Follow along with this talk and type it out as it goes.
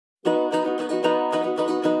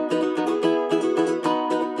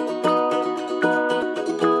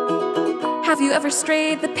you ever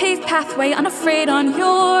strayed the paved pathway unafraid on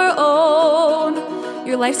your own?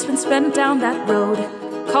 Your life's been spent down that road.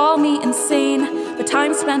 Call me insane, but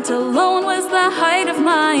time spent alone was the height of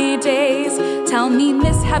my days. Tell me,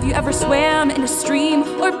 miss, have you ever swam in a stream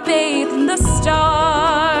or bathed in the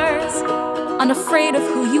stars? Unafraid of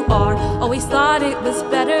who you are, always thought it was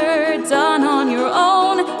better done on your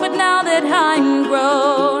own. But now that I'm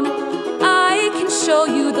grown, I can show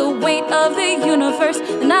you the weight of the universe.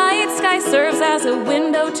 The night sky serves as a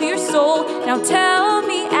window to your soul. Now tell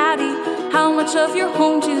me, Addie, how much of your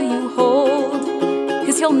home do you hold?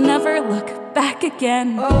 'Cause you'll never look back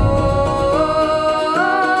again.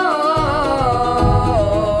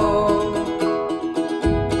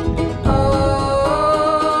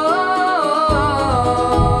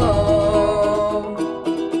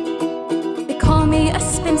 They call me a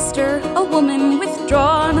spinster, a woman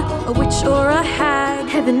withdrawn, a witch or a hag.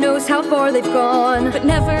 Heaven knows how far they've gone. But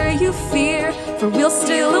never you fear, for we'll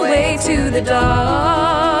steal away to the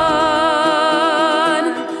dawn.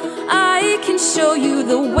 I can show you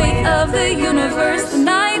the weight of the universe. The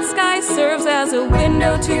night sky serves as a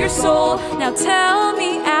window to your soul. Now tell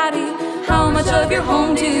me, Addie, how much of your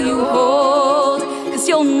home do you hold? 'Cause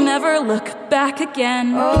you'll never look back again.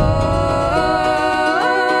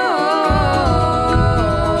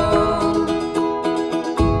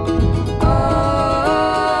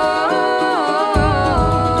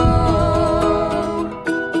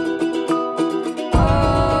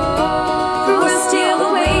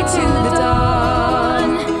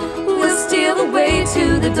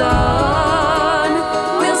 To the dawn.